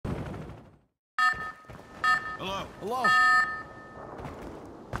Hello. Hello?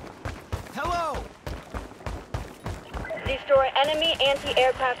 Hello! Destroy enemy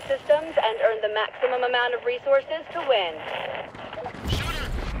anti-aircraft systems and earn the maximum amount of resources to win.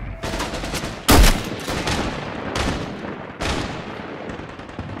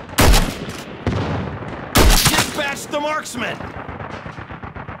 Dispatch the marksman!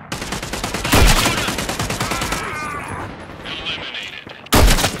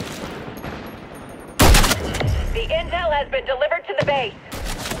 The intel has been delivered to the base.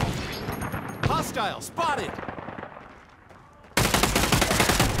 Hostile spotted!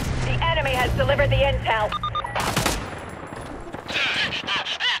 The enemy has delivered the intel.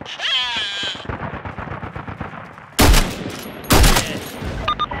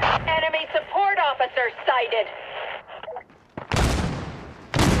 Enemy support officer sighted.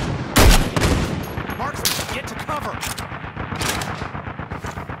 Marksman, get to cover!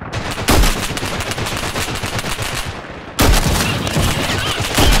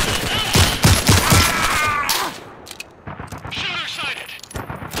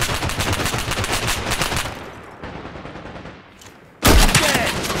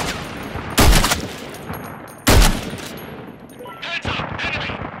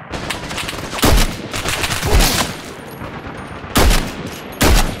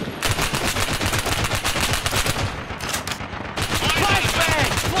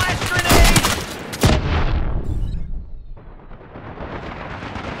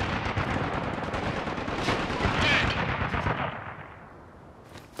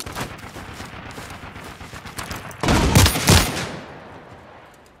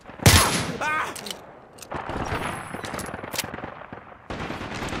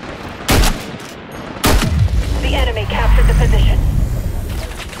 The enemy captured the position.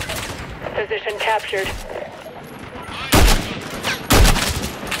 Position captured.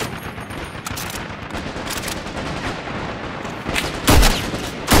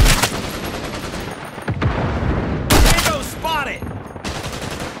 Tango spotted!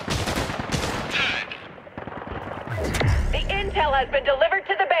 The intel has been delivered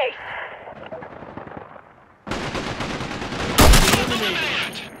to the base.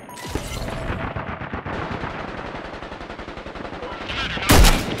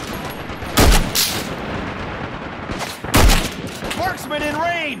 Marksman in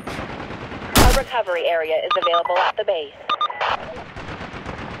range! A recovery area is available at the base.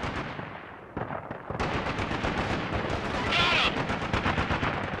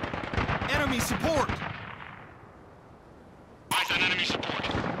 Enemy support! Eyes on enemy support.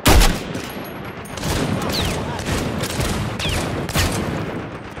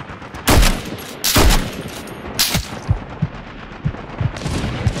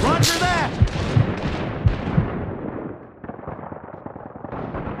 Roger that!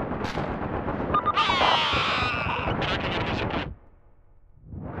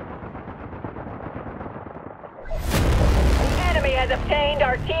 The enemy has obtained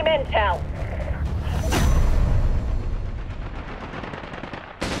our team intel.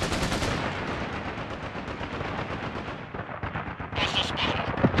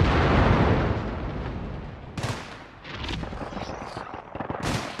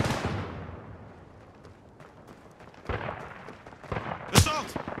 Assault!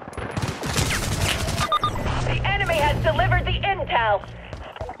 The enemy has delivered the intel.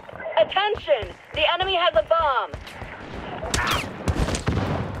 Attention! The enemy has a bomb.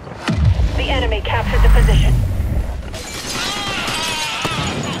 The enemy captured the position.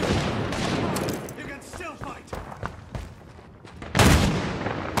 You can still fight!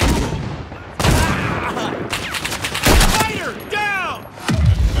 Fighter down!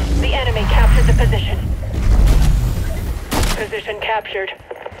 The enemy captured the position. Position captured.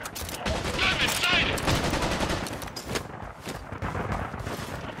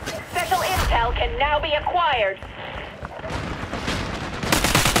 Special intel can now be acquired.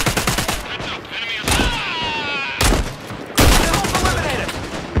 Eliminate him!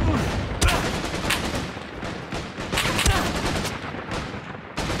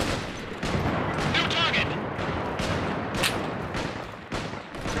 New target!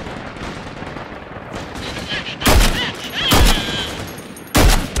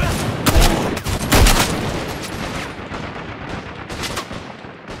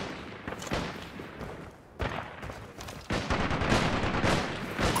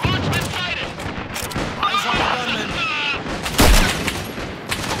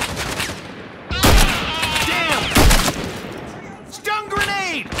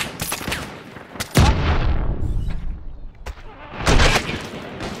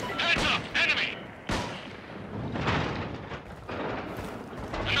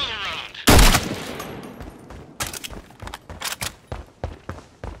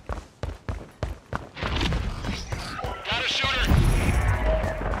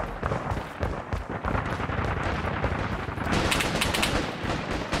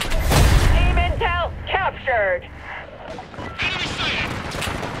 captured. Enemy sighted!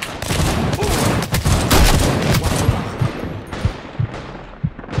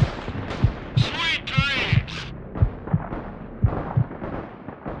 Sweet dreams!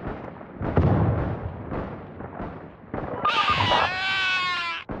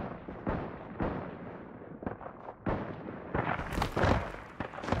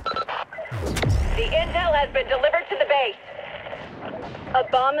 The intel has been delivered to the base. A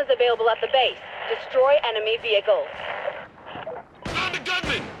bomb is available at the base. Destroy enemy vehicles. Found a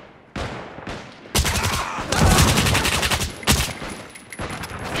gunman!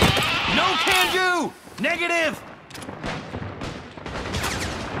 No can do! Negative!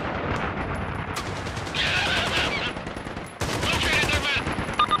 Located their men!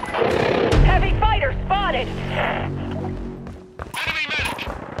 Heavy fighter spotted! Enemy medic!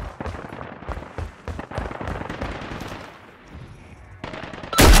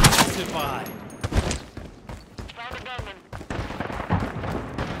 Classified. Found a gunman.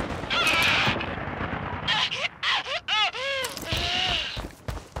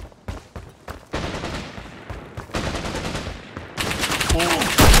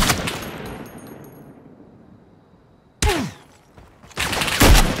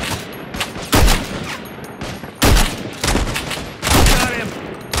 Got him!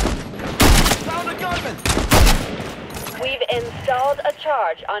 Found a gunman! We've installed a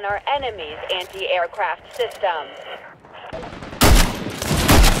charge on our enemy's anti-aircraft system.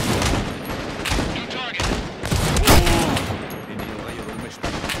 New target.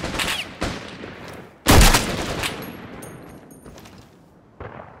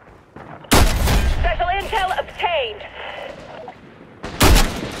 Special intel obtained.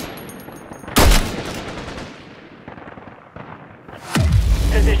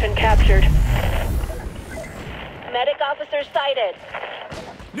 Position captured. Medic officer sighted.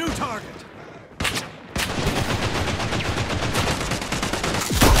 New target!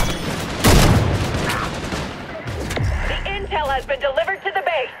 The intel has been delivered to the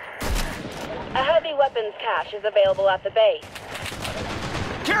base. A heavy weapons cache is available at the base.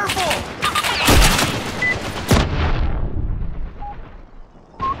 Careful!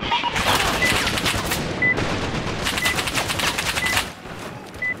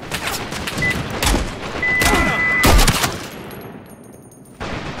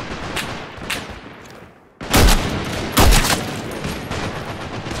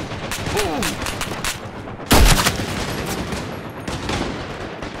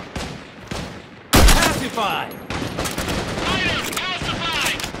 Pacified! Fighters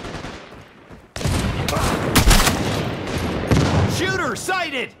calcified! Shooter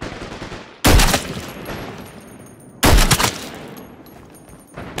sighted!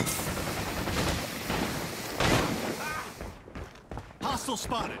 Hostile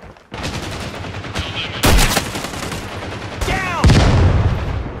spotted! Down!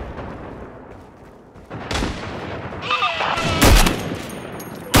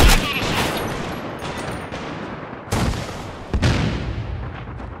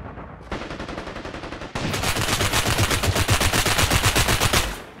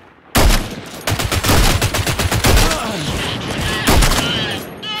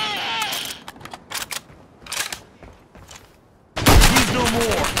 He's no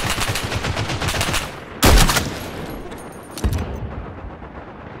more!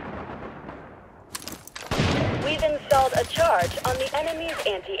 We've installed a charge on the enemy's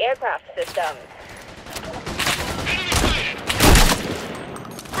anti-aircraft system. Enemy sighted!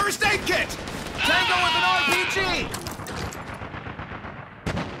 First aid kit! Tango with an RPG!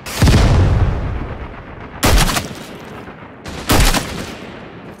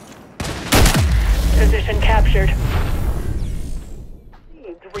 Position captured.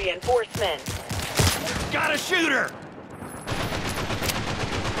 Needs reinforcements. Got a shooter!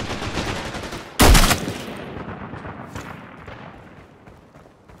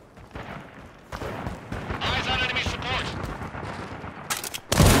 Eyes on enemy support!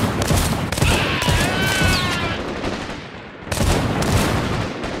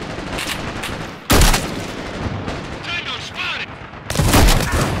 Tango spotted!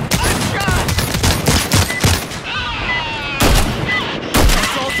 I'm shot!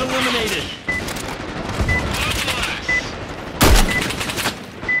 Assault eliminated!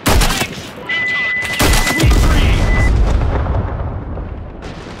 New target! Sweet dreams!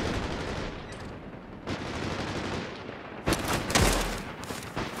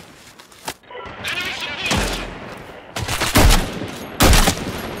 Enemy support!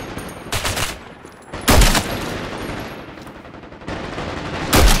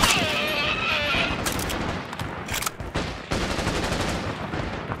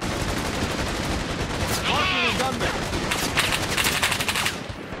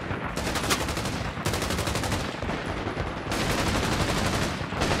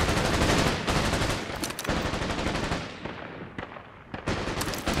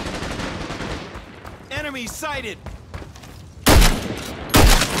 Enemy sighted!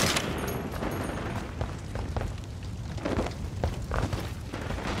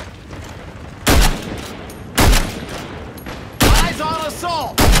 Eyes on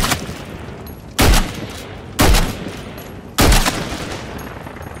assault!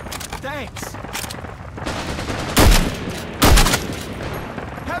 Thanks.